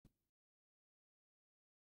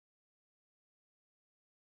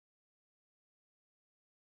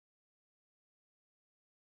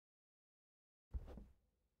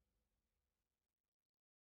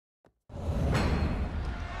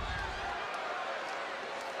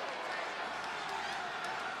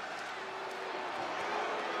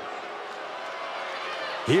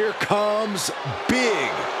Here comes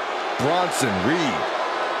Big Bronson Reed.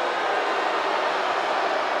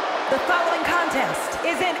 The following contest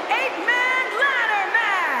is an 8-man ladder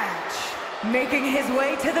match. Making his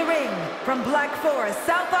way to the ring from Black Forest,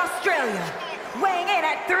 South Australia, weighing in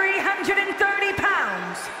at 330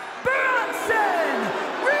 pounds, Bronson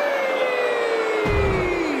Reed!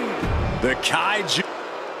 The Kaiju.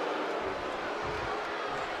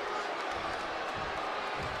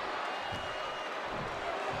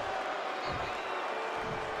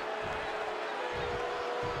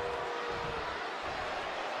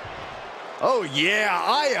 Oh yeah,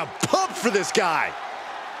 I am pumped for this guy.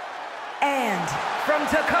 And from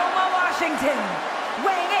Tacoma, Washington,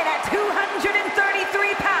 weighing in at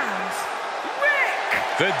 233 pounds, Rick!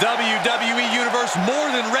 The WWE Universe more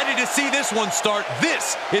than ready to see this one start.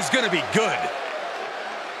 This is going to be good.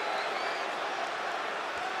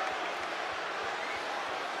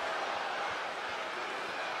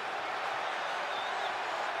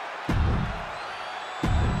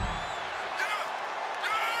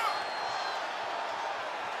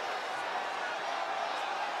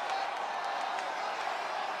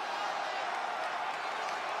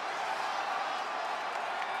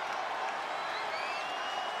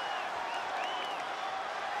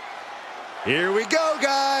 Here we go,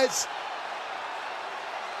 guys.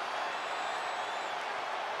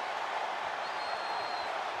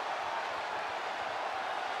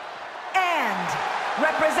 And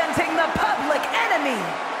representing the Public Enemy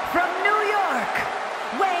from New York,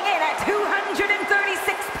 weighing in at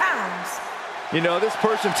 236 pounds. You know, this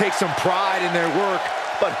person takes some pride in their work,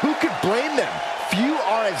 but who could blame them? Few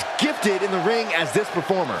are as gifted in the ring as this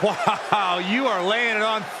performer. Wow, you are laying it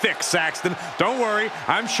on thick, Saxton. Don't worry,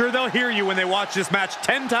 I'm sure they'll hear you when they watch this match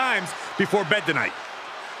 10 times before bed tonight.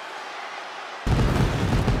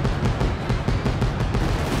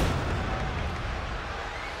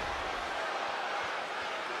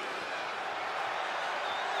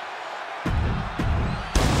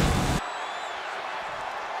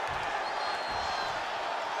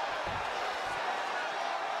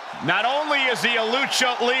 Not only is he a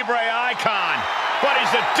Lucha Libre icon, but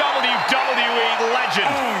he's a WWE legend.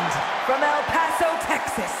 And from El Paso,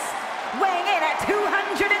 Texas, weighing in at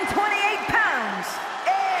 228 pounds,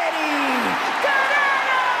 Eddie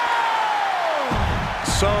Guerrero!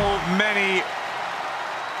 So many.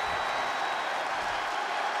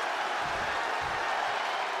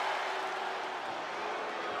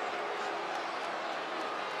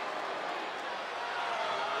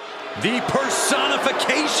 The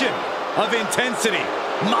personification of intensity,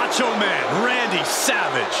 Macho Man Randy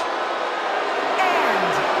Savage.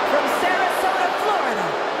 And from Sarasota, Florida,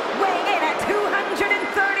 weighing in at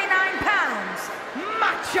 239 pounds,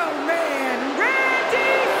 Macho Man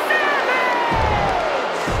Randy Savage!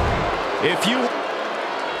 If you...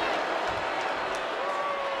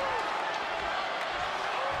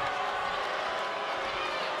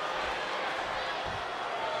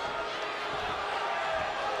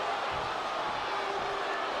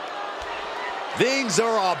 Things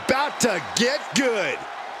are about to get good.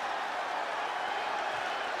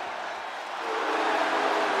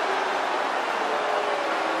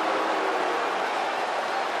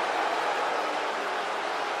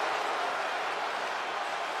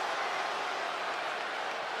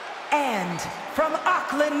 And from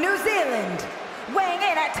Auckland, New Zealand, weighing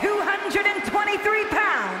in at 223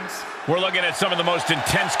 pounds. We're looking at some of the most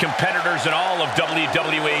intense competitors in all of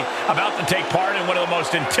WWE about to take part in one of the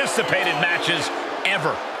most anticipated matches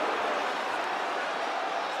ever.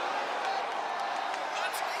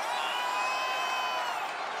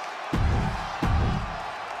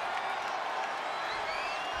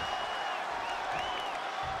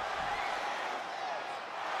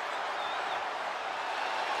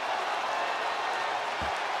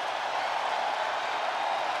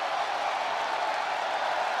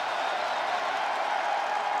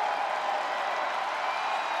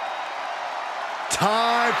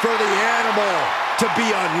 Time for the animal to be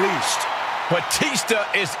unleashed. Batista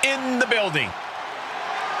is in the building.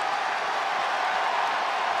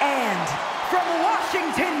 And from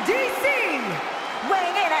Washington, D.C.,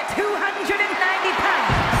 weighing in at 290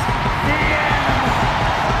 pounds, the Animal,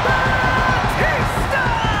 Batista!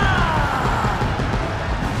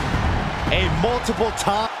 A multiple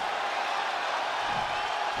time.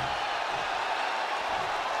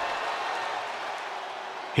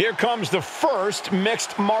 Here comes the first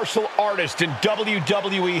mixed martial artist in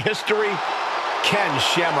WWE history, Ken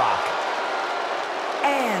Shamrock.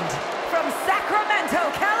 And from Sacramento,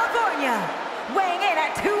 California, weighing in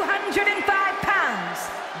at 205 pounds,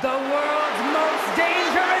 the world's most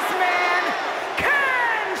dangerous man,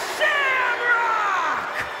 Ken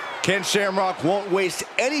Shamrock! Ken Shamrock won't waste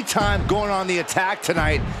any time going on the attack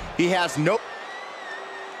tonight. He has no...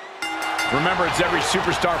 Remember, it's every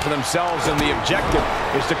superstar for themselves, and the objective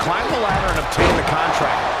is to climb the ladder and obtain the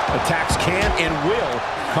contract. Attacks can and will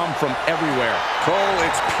come from everywhere. Cole,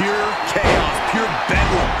 it's pure chaos, pure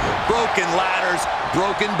bedlam. Broken ladders,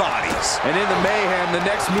 broken bodies. And in the mayhem, the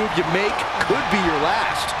next move you make could be your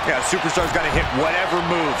last. Yeah, superstar's got to hit whatever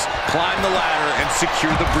moves, climb the ladder, and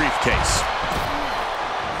secure the briefcase.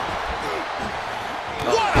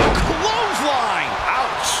 What a clothesline!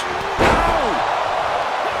 Ouch! Ow!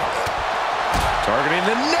 Targeting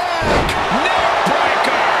the neck! Neck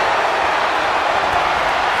breaker!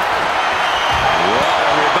 What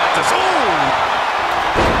are we about to...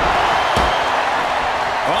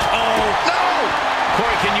 Uh-oh! No!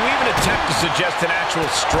 Corey, can you even attempt to suggest an actual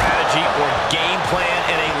strategy or game plan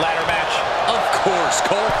in a ladder match? Of course,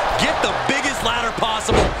 Cole. Get the biggest ladder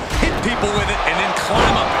possible, hit people with it, and then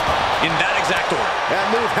climb up it in that exact order. That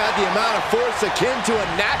move had the amount of force akin to a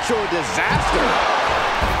natural disaster.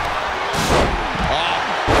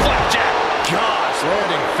 Flapjack! Gosh,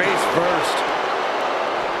 landing face first.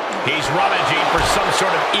 He's rummaging for some sort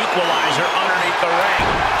of equalizer underneath the ring.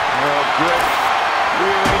 Oh, great.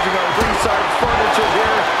 Rearranging our ringside furniture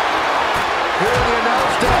here. Here in the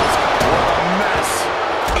announce desk. What a mess.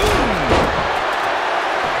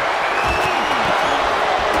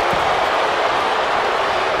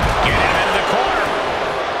 Get him into the corner.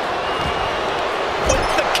 With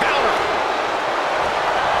the counter.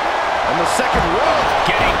 On the second row.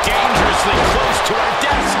 Getting dangerously close to our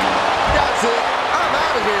desk. That's it. I'm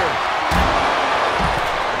out of here.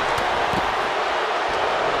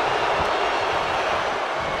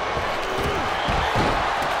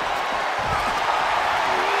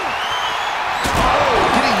 Oh,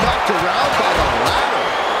 getting knocked around by the ladder.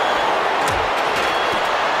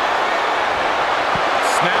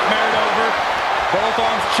 Snap married over. Both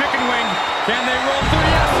arms chicken wing. Can they roll through?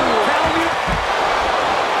 Yes.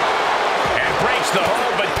 And breaks the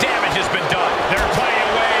hold, but damage has been done. There are plenty of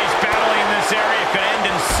ways battling in this area could end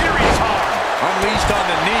in serious harm. Unleashed on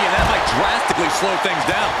the knee, and that might drastically slow things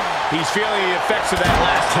down. He's feeling the effects of that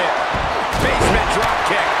last hit. Basement drop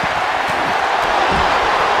kick.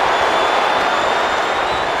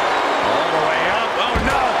 All the way up. Oh,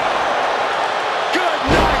 no. Good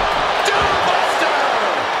night, Doombuster!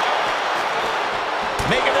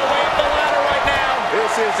 Making their way up the ladder right now.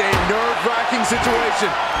 This is a nerve-wracking situation.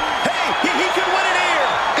 Hey, he could win it here.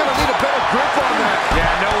 Gonna need a better grip on that.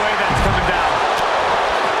 Yeah, no way that's coming down.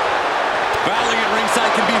 Battling at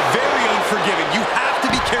ringside can be very unforgiving. You have to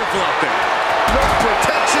be careful out there. No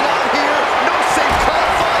protection out here. No safe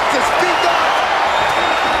confines to speak of.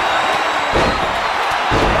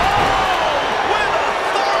 With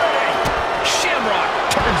authority. Shamrock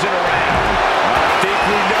turns it around. I think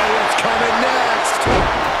we know what's coming next.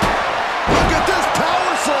 Look at this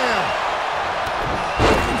power slam.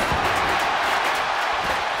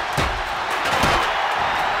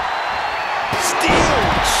 Steel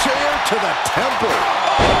chair to the temple.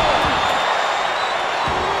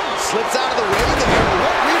 Slips out of the ring there.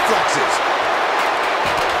 What reflexes?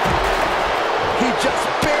 He just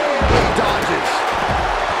barely dodges.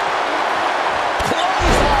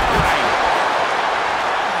 Clothesline.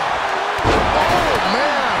 Oh,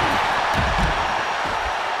 man.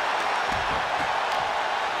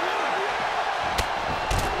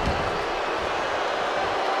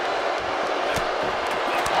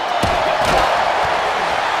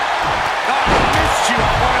 Missed you. I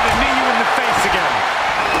wanted to knee you in the face again.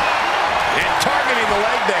 And targeting the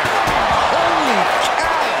leg there. Holy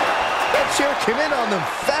cow. That chair came in on them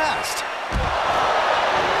fast.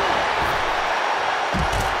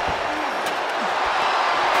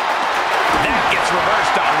 That gets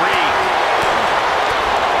reversed on Reed.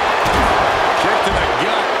 Kick to the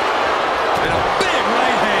gut. And a big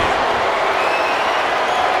right hand.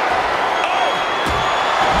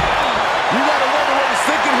 You gotta wonder what he's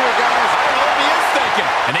thinking here, guys. I don't know what he is thinking.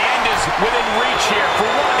 And the end is within reach here for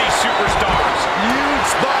one of these superstars. Huge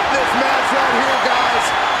spot in this match right here, guys.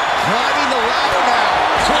 Climbing the ladder now.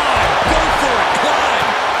 Climb. Go for it. Climb.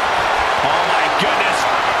 Oh, my goodness.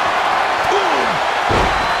 Ooh.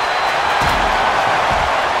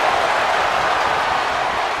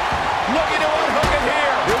 Looking to unhook it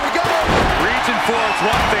here. Here we go. Reaching for it's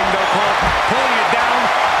one thing, though, Cole. Pulling it down,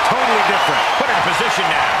 totally different. Put it in position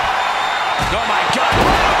now. Oh, my God.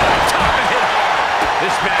 Top and hit hard.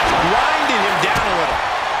 This match grinding him down a little.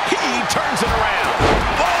 He turns it around.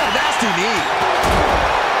 Oh, nasty knee.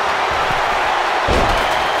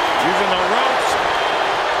 Using the ropes.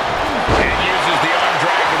 And uses the arm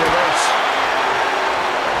drag to reverse.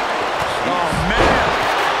 Oh, man.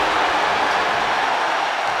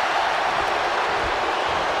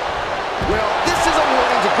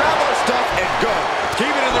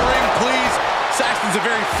 Saxton's a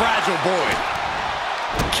very fragile boy.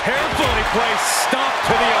 Carefully placed stomp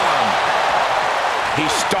to the arm.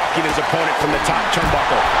 He's stalking his opponent from the top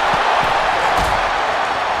turnbuckle.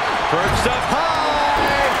 Perched up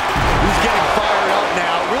high. He's getting fired up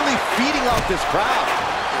now, really feeding off this crowd.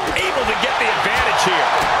 Able to get the advantage here.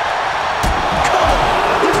 Come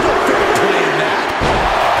on, there's no fair play in that.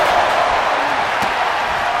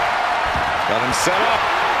 Got him set up.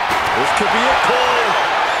 This could be it, Cole.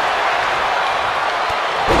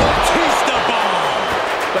 Batista bomb.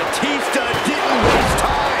 Batista didn't waste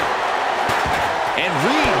time. And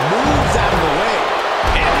Reed moves out of the way.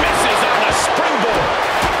 And misses on the springboard.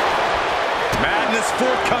 Madness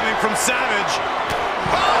forthcoming from Savage.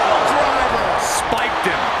 Oh, driver. Spiked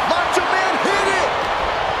him. Macho Man hit it.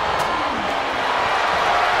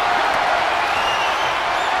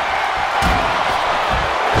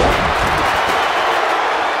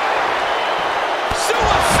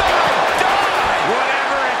 Suicide dive.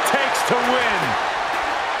 Whatever it takes to win.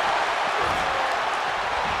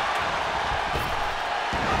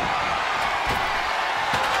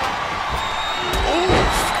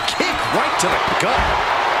 Oof, kick right to the gut.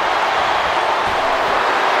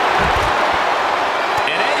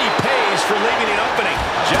 And Eddie pays for leaving an opening.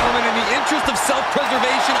 Gentlemen, in the interest of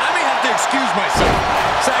self-preservation, I may have to excuse myself.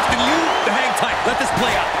 Saxton, you hang tight. Let this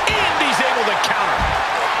play out. And he's able to counter.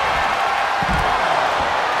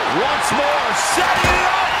 Once more, setting it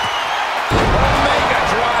up. Omega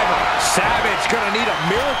driver. Savage gonna need a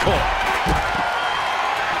miracle.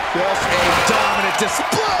 Just a dominant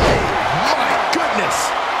display. My goodness.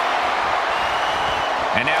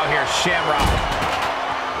 And now here's Shamrock.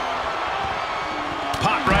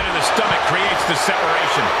 Pop right in the stomach creates the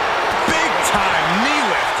separation. Big time knee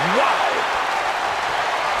lift. Wow.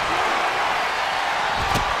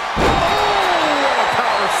 Oh, what a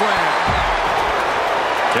power slam.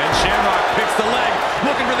 Ken Shamrock picks the leg,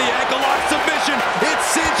 looking for the ankle lock submission. It's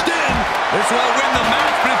cinched in. This won't win the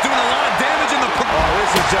match, but it's doing a lot of damage in the... Oh,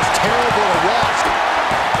 this is just terrible to watch.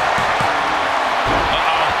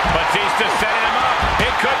 Batista setting him up.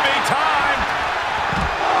 It could be time.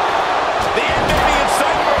 The end may be in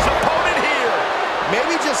sight for his opponent here.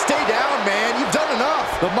 Maybe just stay down, man. You've done enough.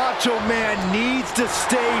 The Macho Man needs to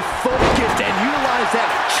stay focused and utilize that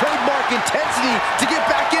trademark intensity to get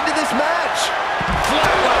back into this match.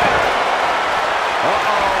 Flatline.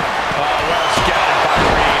 Uh-oh. Oh, well scouted by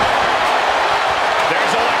Reed.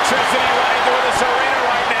 There's electricity running through this arena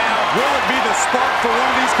right now. Will it be the spark for one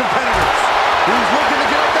of these competitors? Who's looking to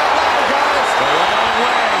get up that ladder, guys? A long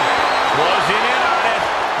way. Closing in on it.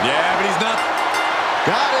 Yeah, but he's not...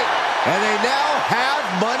 Got it. And they now have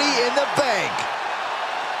money in the bank.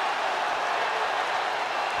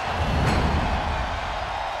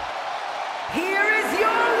 Here is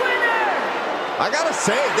your winner. I gotta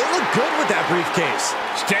say, they look good with that briefcase.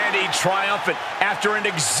 Standing triumphant after an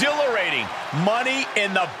exhilarating Money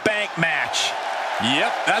in the Bank match.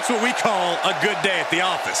 Yep, that's what we call a good day at the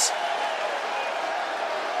office.